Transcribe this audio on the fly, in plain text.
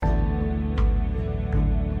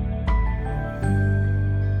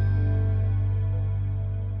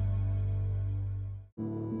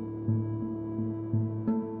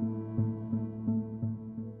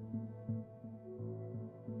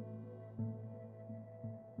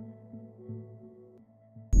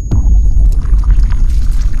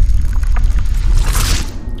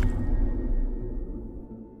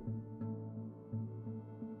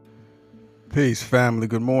Peace, family.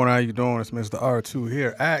 Good morning. How you doing? It's Mr. R2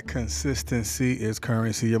 here at Consistency is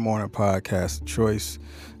Currency, your morning podcast choice.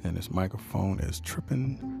 And this microphone is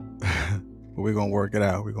tripping, but we're gonna work it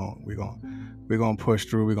out. We're gonna push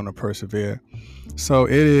through. We're gonna persevere. So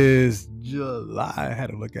it is July. I had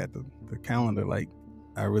to look at the calendar. Like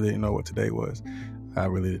I really didn't know what today was. I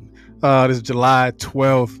really didn't. This is July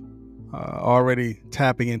 12th. Already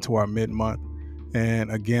tapping into our mid-month.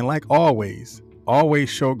 And again, like always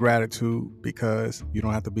show gratitude because you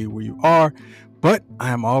don't have to be where you are, but I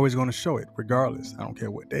am always going to show it regardless. I don't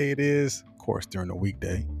care what day it is. Of course, during the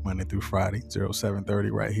weekday, Monday through Friday, 0730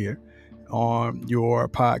 right here on your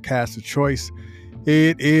podcast of choice.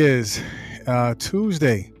 It is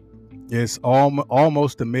Tuesday. It's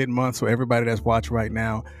almost the mid-month. So everybody that's watching right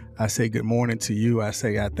now, I say good morning to you. I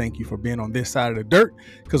say I thank you for being on this side of the dirt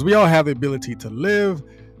because we all have the ability to live,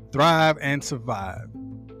 thrive, and survive.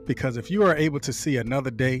 Because if you are able to see another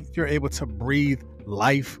day, if you're able to breathe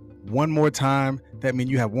life one more time, that means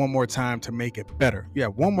you have one more time to make it better. You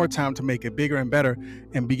have one more time to make it bigger and better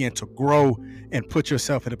and begin to grow and put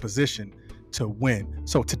yourself in a position to win.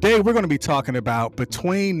 So today we're going to be talking about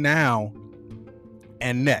between now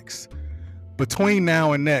and next. Between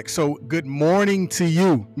now and next. So good morning to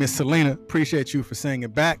you, Miss Selena. Appreciate you for saying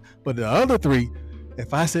it back. But the other three,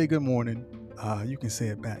 if I say good morning, you can say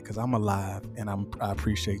it back because I'm alive and I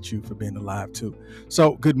appreciate you for being alive too.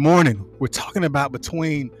 So good morning. We're talking about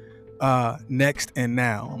between next and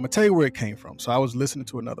now. I'm going to tell you where it came from. So I was listening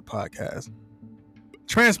to another podcast,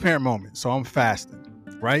 transparent moment. So I'm fasting,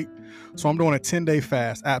 right? So I'm doing a 10-day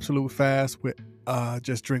fast, absolute fast with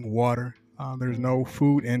just drink water. There's no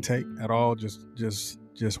food intake at all. Just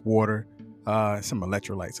water. Some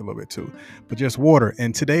electrolytes a little bit too, but just water.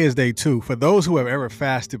 And today is day 2. For those who have ever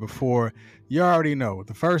fasted before, you already know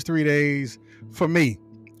the first 3 days for me,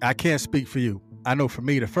 I can't speak for you. I know for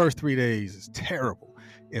me, the first 3 days is terrible.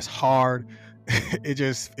 It's hard. It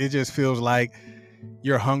just feels like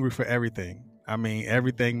you're hungry for everything. I mean,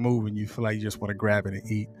 everything moving, you feel like you just want to grab it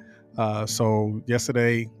and eat. So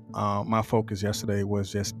yesterday, my focus yesterday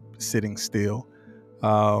was just sitting still,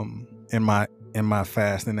 in my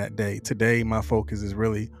fast in that day. Today, my focus is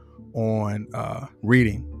really on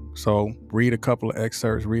reading. So read a couple of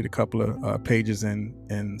excerpts, read a couple of pages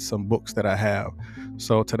in some books that I have.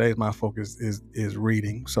 So today's my focus is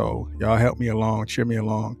reading. So y'all help me along, cheer me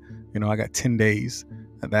along. You know, I got 10 days.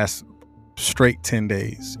 And that's straight 10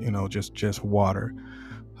 days, just water.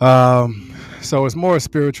 So it's more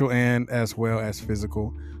spiritual and as well as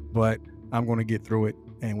physical, but I'm going to get through it.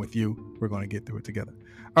 And with you, we're going to get through it together.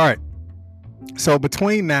 All right. So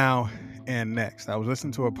between now and next, I was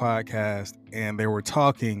listening to a podcast and they were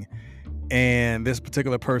talking and this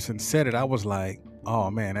particular person said it. I was like,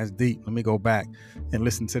 oh man, that's deep. Let me go back and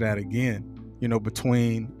listen to that again,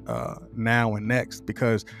 between now and next,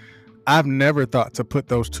 because I've never thought to put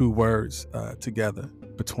those two words together,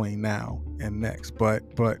 between now and next. But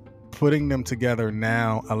putting them together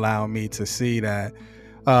now allow me to see that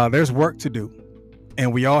there's work to do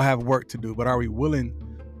and we all have work to do. But are we willing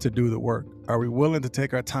to do the work? Are we willing to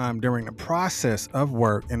take our time during the process of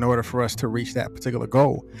work in order for us to reach that particular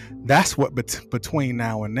goal? That's what between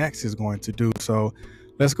now and next is going to do. So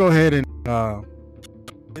let's go ahead and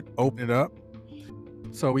open it up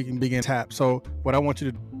so we can begin tap. So what I want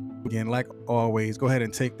you to do again, like always, go ahead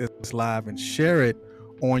and take this live and share it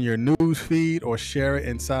on your news feed or share it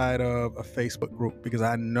inside of a Facebook group, because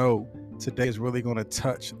I know today is really going to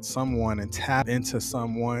touch someone and tap into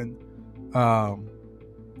someone,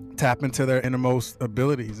 tap into their innermost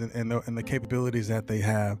abilities and the capabilities that they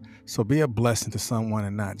have. So be a blessing to someone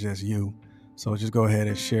and not just you. So just go ahead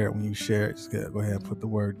and share it. When you share it, just go ahead and put the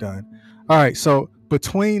word done. All right. So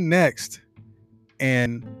between next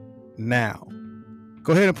and now,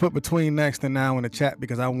 go ahead and put between next and now in the chat,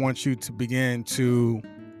 because I want you to begin to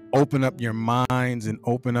open up your minds and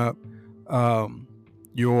open up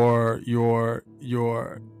your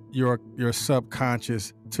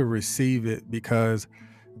subconscious to receive it, because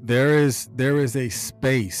there is a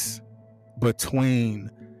space between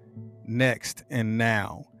next and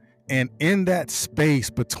now. And in that space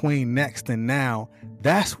between next and now,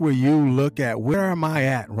 that's where you look at, where am I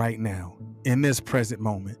at right now in this present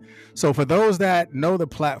moment? So for those that know the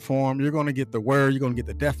platform, you're going to get the word, you're going to get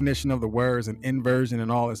the definition of the words and inversion and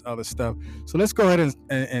all this other stuff. So let's go ahead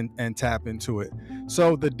and tap into it.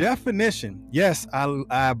 So the definition, yes,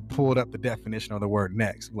 I pulled up the definition of the word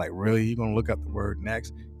next. Like, really? You're going to look up the word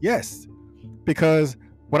next? Yes, because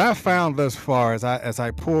what I found thus far as I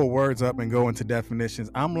pull words up and go into definitions,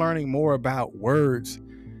 I'm learning more about words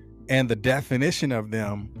and the definition of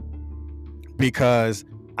them because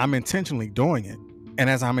I'm intentionally doing it. And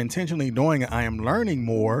as I'm intentionally doing it, I am learning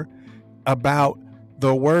more about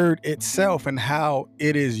the word itself and how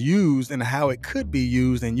it is used and how it could be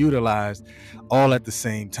used and utilized all at the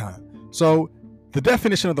same time. So the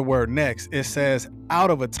definition of the word next, it says out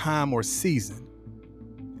of a time or season,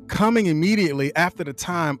 coming immediately after the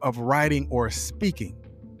time of writing or speaking.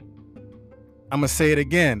 I'm going to say it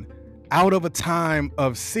again. Out of a time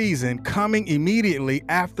of season, coming immediately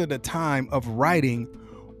after the time of writing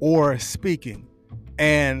or speaking.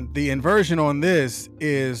 And the inversion on this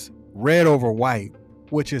is red over white,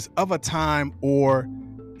 which is of a time or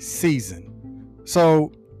season.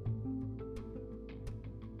 So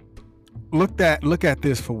look at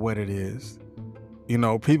this for what it is. You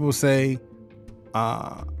know, people say,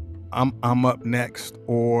 I'm up next,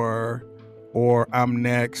 or I'm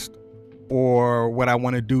next, or what I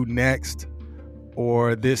want to do next,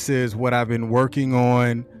 or this is what I've been working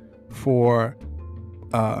on for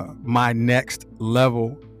my next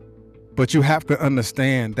level. But you have to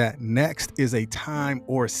understand that next is a time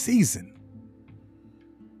or season.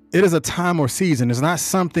 It is a time or season. It's not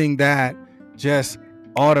something that just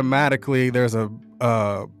automatically there's a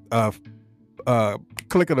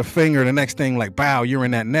click of the finger, the next thing, like, bow, you're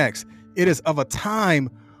in that next. It is of a time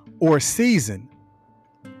or season.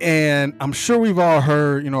 And I'm sure we've all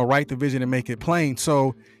heard, write the vision and make it plain.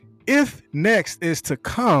 So if next is to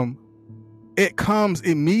come, it comes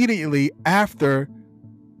immediately after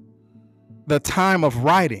the time of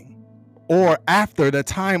writing or after the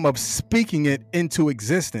time of speaking it into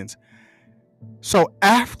existence. So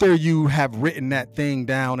after you have written that thing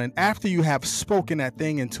down and after you have spoken that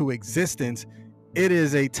thing into existence, it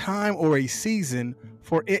is a time or a season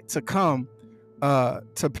for it to come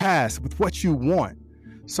to pass with what you want.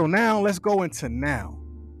 So now let's go into now.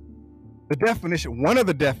 The definition, one of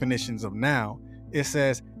the definitions of now, it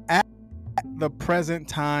says at the present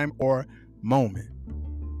time or moment,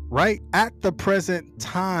 right? At the present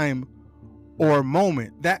time or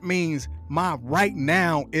moment. That means my right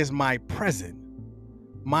now is my present.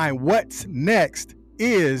 My what's next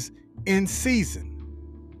is in season.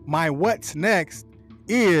 My what's next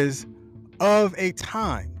is of a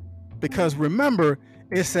time. Because remember,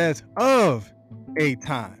 it says of a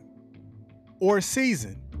time or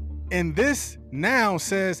season. And this now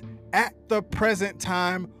says at the present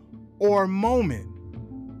time or moment.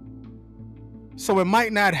 So it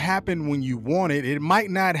might not happen when you want it. It might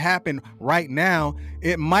not happen right now.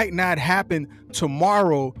 It might not happen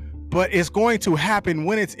tomorrow, but it's going to happen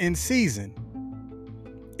when it's in season.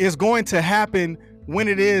 It's going to happen when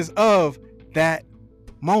it is of that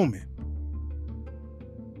moment.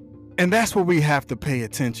 And that's what we have to pay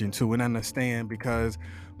attention to and understand, because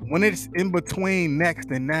when it's in between next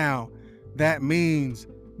and now, that means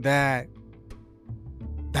that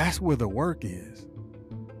that's where the work is.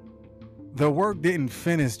 The work didn't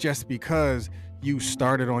finish just because you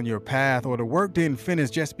started on your path, or the work didn't finish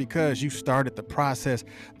just because you started the process.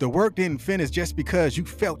 The work didn't finish just because you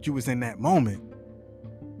felt you was in that moment.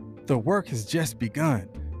 The work has just begun.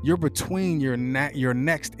 You're between your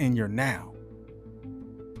next and your now.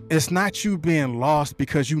 It's not you being lost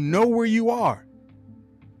because you know where you are,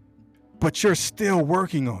 but you're still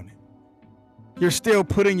working on it. You're still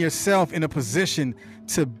putting yourself in a position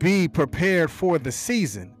to be prepared for the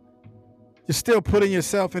season. You're still putting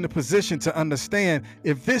yourself in a position to understand,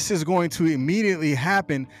 if this is going to immediately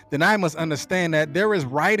happen, then I must understand that there is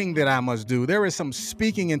writing that I must do. There is some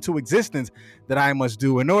speaking into existence that I must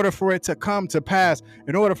do in order for it to come to pass,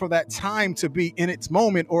 in order for that time to be in its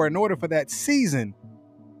moment, or in order for that season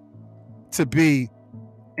to be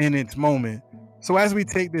in its moment. So as we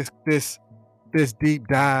take this deep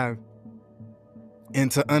dive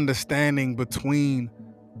into understanding between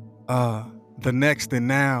the next and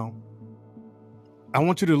now, I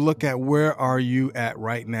want you to look at, where are you at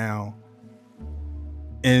right now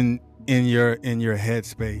in your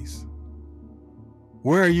headspace?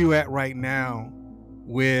 Where are you at right now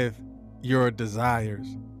with your desires?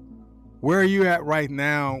 Where are you at right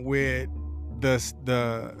now with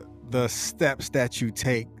the steps that you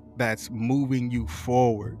take that's moving you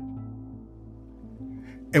forward?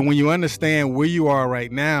 And when you understand where you are right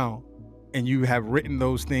now, and you have written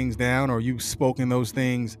those things down, or you've spoken those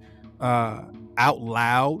things out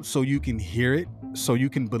loud so you can hear it, so you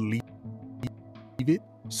can believe it,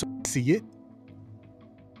 so you see it,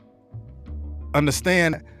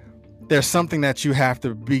 understand there's something that you have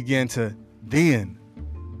to begin to then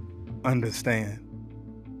understand.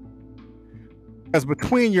 Because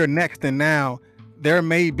between your next and now, there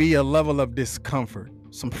may be a level of discomfort,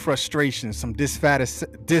 some frustration, some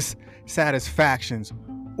dissatisfactions,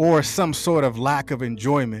 or some sort of lack of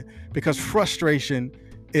enjoyment. Because frustration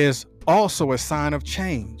is also a sign of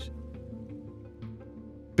change.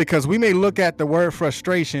 Because we may look at the word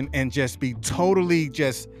frustration and just be totally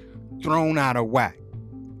just thrown out of whack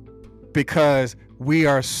because we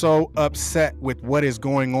are so upset with what is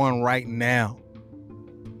going on right now.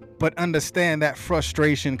 But understand that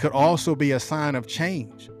frustration could also be a sign of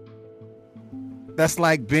change. That's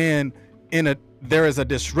like being there is a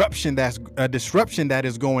disruption that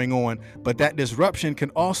is going on, but that disruption can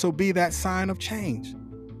also be that sign of change.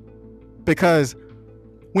 Because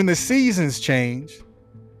when the seasons change,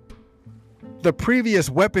 the previous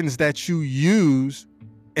weapons that you use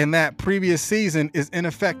in that previous season is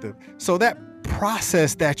ineffective. So that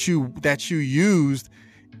process that you used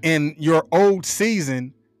in your old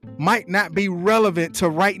season might not be relevant to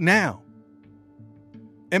right now.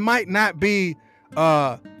 It might not be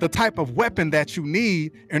the type of weapon that you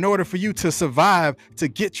need in order for you to survive, to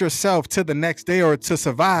get yourself to the next day, or to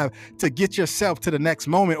survive, to get yourself to the next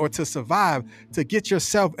moment, or to survive, to get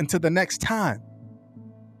yourself into the next time.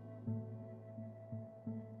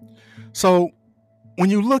 So when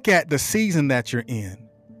you look at the season that you're in,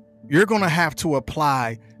 you're going to have to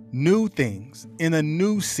apply new things in a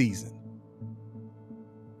new season.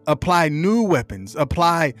 Apply new weapons,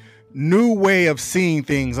 apply new way of seeing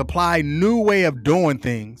things, apply new way of doing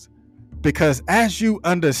things. Because as you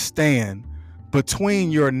understand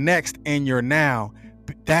between your next and your now,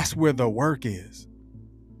 that's where the work is.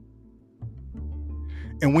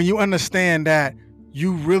 And when you understand that,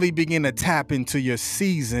 you really begin to tap into your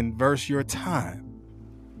season versus your time.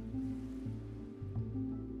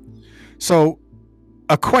 So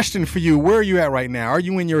a question for you, where are you at right now? Are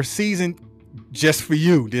you in your season just for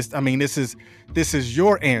you? This is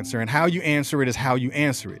your answer, and how you answer it is how you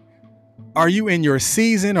answer it. Are you in your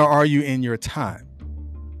season, or are you in your time?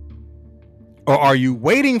 Or are you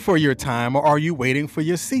waiting for your time, or are you waiting for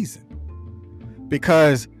your season?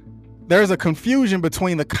 Because there's a confusion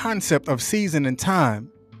between the concept of season and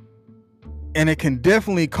time, and it can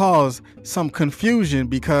definitely cause some confusion,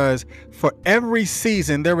 because for every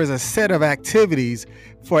season there is a set of activities.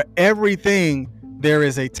 For everything there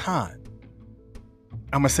is a time.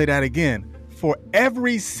 I'm gonna say that again. For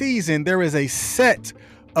every season there is a set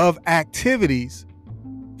of activities.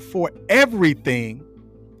 For everything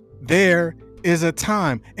there is a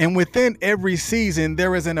time, and within every season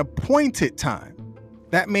there is an appointed time.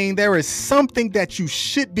 That means there is something that you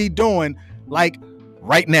should be doing, like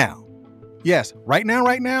right now. Yes, right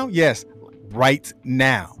now. Yes, right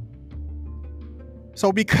now.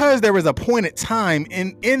 So because there is appointed time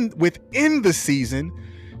within the season,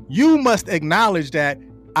 you must acknowledge that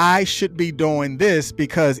I should be doing this,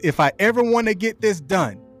 because if I ever want to get this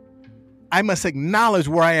done, I must acknowledge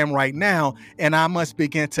where I am right now, and I must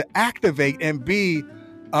begin to activate and be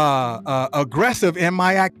aggressive in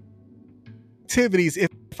my activities if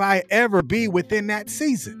I ever be within that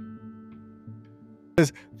season.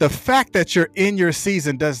 Because the fact that you're in your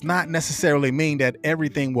season does not necessarily mean that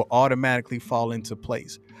everything will automatically fall into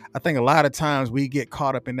place. I think a lot of times we get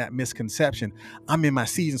caught up in that misconception. I'm in my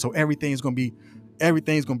season, so everything's gonna be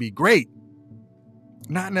great.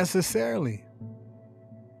 Not necessarily.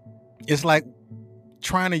 It's like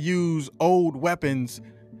trying to use old weapons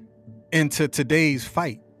into today's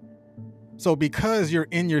fight. So because you're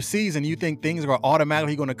in your season, you think things are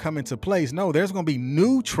automatically going to come into place. No, there's going to be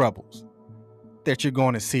new troubles that you're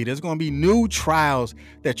going to see. There's going to be new trials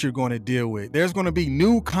that you're going to deal with. There's going to be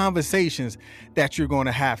new conversations that you're going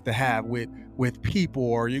to have with people,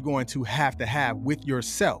 or you're going to have with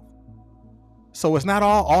yourself. So it's not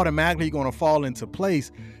all automatically going to fall into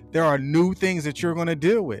place. There are new things that you're going to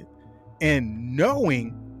deal with. And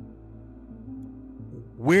knowing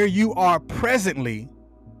where you are presently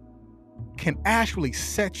can actually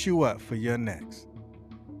set you up for your next.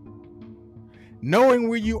 Knowing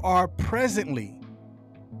where you are presently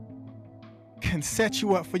can set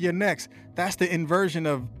you up for your next. That's the inversion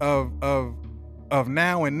of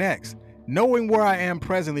now and next. Knowing where I am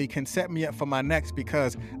presently can set me up for my next,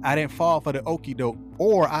 because I didn't fall for the okie doke,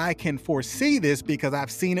 or I can foresee this because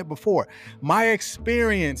I've seen it before. My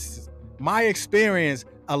experience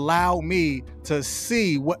allowed me to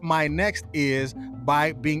see what my next is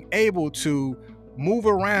by being able to move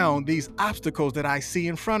around these obstacles that I see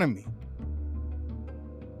in front of me.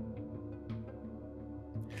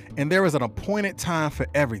 And there is an appointed time for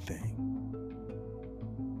everything.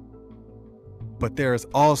 But there is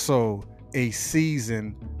also a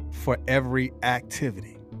season for every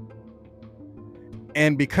activity.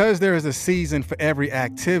 And because there is a season for every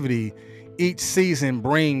activity, each season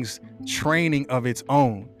brings training of its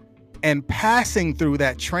own. And passing through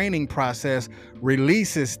that training process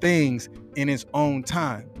releases things in its own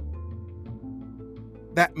time.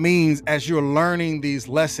 That means as you're learning these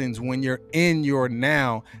lessons, when you're in your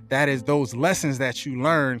now, that is, those lessons that you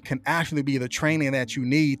learn can actually be the training that you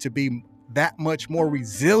need to be that much more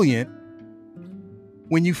resilient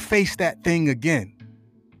when you face that thing again,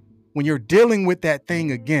 when you're dealing with that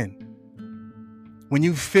thing again, when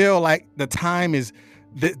you feel like the time is,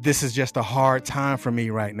 this is just a hard time for me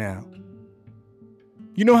right now.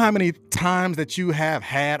 You know how many times that you have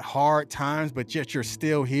had hard times, but yet you're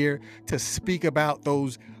still here to speak about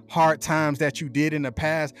those hard times that you did in the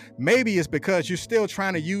past? Maybe it's because you're still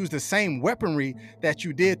trying to use the same weaponry that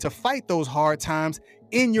you did to fight those hard times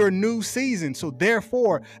in your new season. So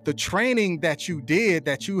therefore, the training that you did,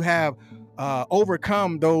 that you have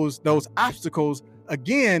overcome those obstacles,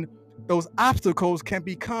 again, those obstacles can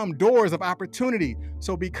become doors of opportunity.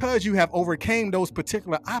 So because you have overcame those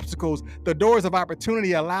particular obstacles, the doors of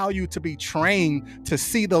opportunity allow you to be trained to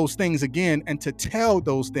see those things again and to tell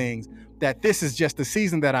those things that this is just the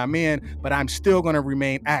season that I'm in, but I'm still going to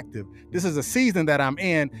remain active. This is a season that I'm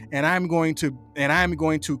in, and I'm going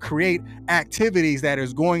to create activities that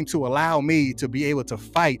is going to allow me to be able to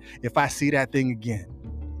fight if I see that thing again.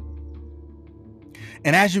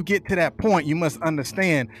 And as you get to that point, you must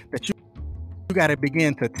understand that you got to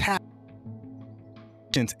begin to tap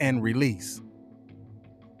and release.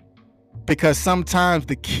 Because sometimes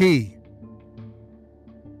the key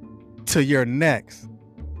to your next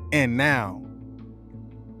and now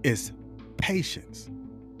is patience.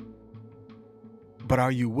 But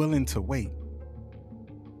are you willing to wait?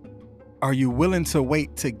 Are you willing to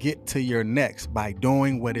wait to get to your next by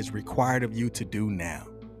doing what is required of you to do now?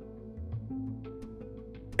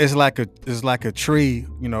 It's like a tree,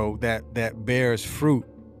 that bears fruit.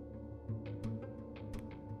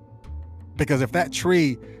 Because if that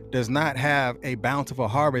tree does not have a bountiful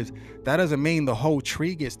harvest, that doesn't mean the whole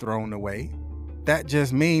tree gets thrown away. That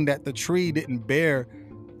just means that the tree didn't bear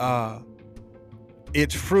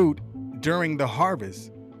its fruit during the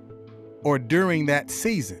harvest or during that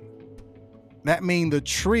season. That means the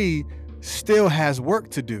tree still has work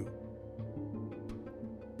to do.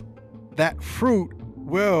 That fruit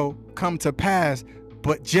will come to pass,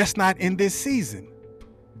 but just not in this season.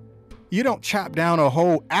 You don't chop down a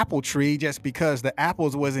whole apple tree just because the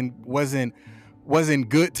apples wasn't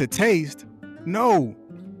good to taste. No,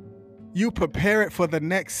 you prepare it for the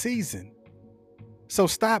next season. So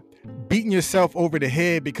stop beating yourself over the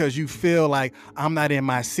head because you feel like I'm not in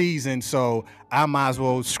my season, so I might as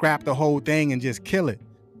well scrap the whole thing and just kill it.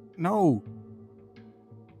 No.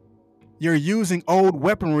 You're using old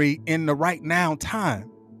weaponry in the right now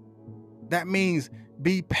time. That means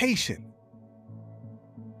be patient.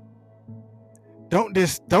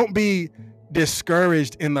 Don't be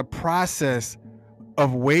discouraged in the process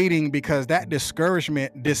of waiting, because that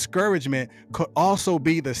discouragement could also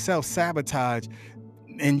be the self-sabotage,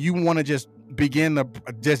 and you want to just begin to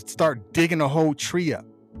just start digging the whole tree up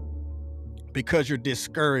because you're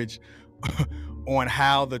discouraged on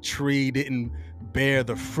how the tree didn't bear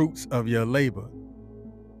the fruits of your labor.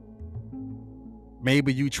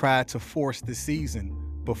 Maybe you tried to force the season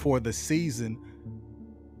before the season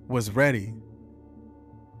was ready.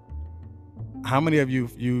 How many of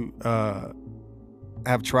you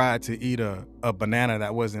have tried to eat a banana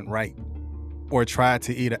that wasn't right, or tried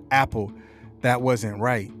to eat an apple that wasn't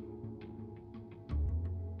right?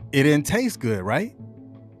 It didn't taste good, right?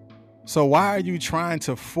 So why are you trying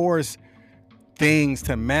to force things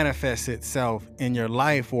to manifest itself in your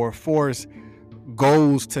life, or force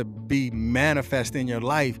goals to be manifest in your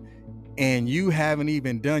life, and you haven't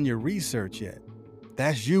even done your research yet?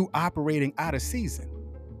 That's you operating out of season.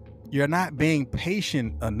 You're not being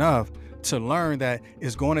patient enough to learn that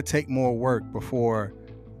it's going to take more work before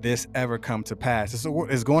this ever come to pass.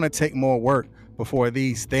 It's going to take more work before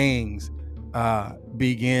these things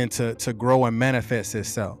begin to grow and manifest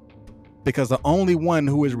itself. Because the only one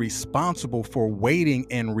who is responsible for waiting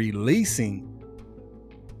and releasing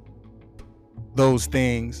those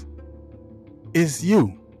things is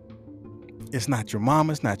you. It's not your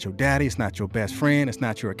mama, it's not your daddy, it's not your best friend, it's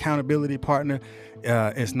not your accountability partner,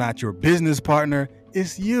 it's not your business partner,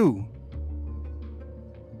 it's you.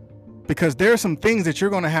 Because there are some things that you're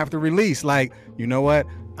going to have to release, like, you know what,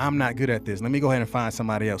 I'm not good at this. Let me go ahead and find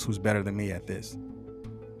somebody else who's better than me at this.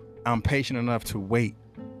 I'm patient enough to wait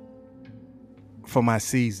for my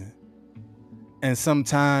season. And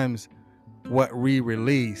sometimes what we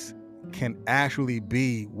release can actually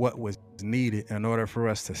be what was needed in order for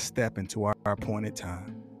us to step into our appointed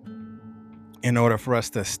time, in order for us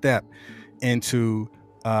to step into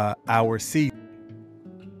our season.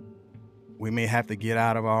 We may have to get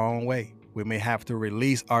out of our own way. We may have to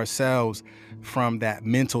release ourselves from that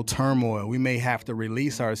mental turmoil. We may have to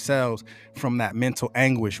release ourselves from that mental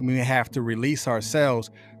anguish. We may have to release ourselves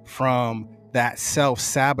from that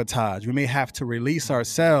self-sabotage. We may have to release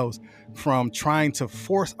ourselves from trying to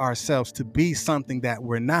force ourselves to be something that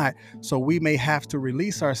we're not. So we may have to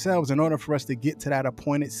release ourselves in order for us to get to that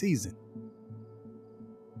appointed season.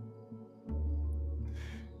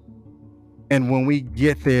 And when we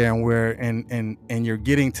get there and we're and you're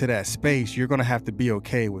getting to that space, you're going to have to be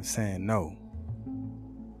okay with saying no.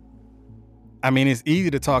 I mean, it's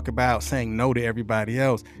easy to talk about saying no to everybody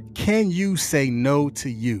else. Can you say no to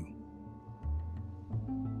you?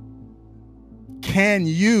 Can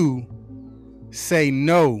you say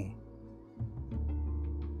no?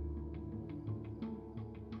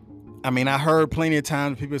 I mean, I heard plenty of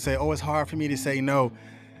times people say, oh, it's hard for me to say no.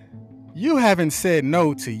 You haven't said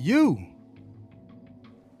no to you.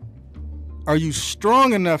 Are you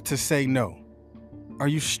strong enough to say no? Are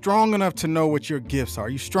you strong enough to know what your gifts are? Are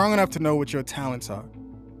you strong enough to know what your talents are?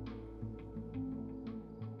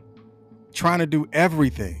 Trying to do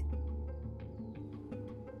everything,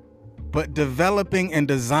 but developing and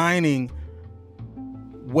designing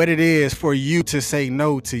what it is for you to say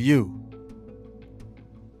no to you.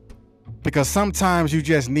 Because sometimes you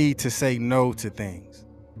just need to say no to things.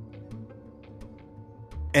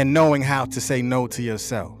 And knowing how to say no to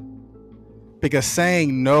yourself. Because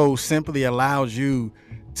saying no simply allows you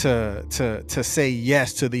to say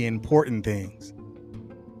yes to the important things.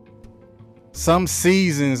 Some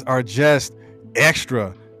seasons are just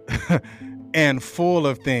extra and full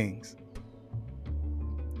of things.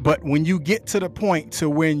 But when you get to the point to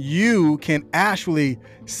when you can actually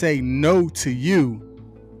say no to you,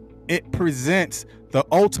 it presents the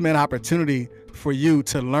ultimate opportunity for you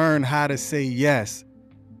to learn how to say yes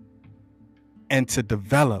and to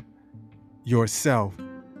develop yourself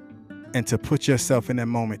and to put yourself in that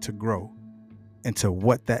moment to grow into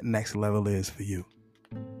what that next level is for you.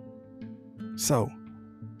 So,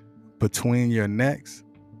 between your next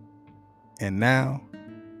and now,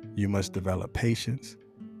 you must develop patience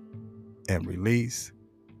and release.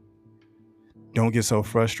 Don't get so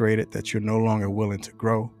frustrated that you're no longer willing to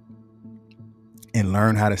grow, and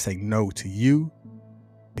learn how to say no to you,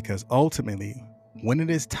 because ultimately, when it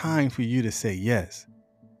is time for you to say yes,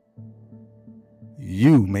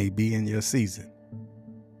 you may be in your season.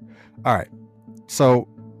 All right. So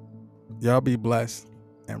y'all be blessed.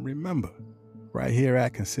 And remember, right here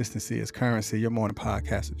at Consistency is Currency, your morning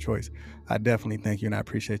podcast of choice. I definitely thank you and I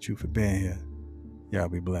appreciate you for being here. Y'all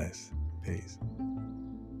be blessed. Peace.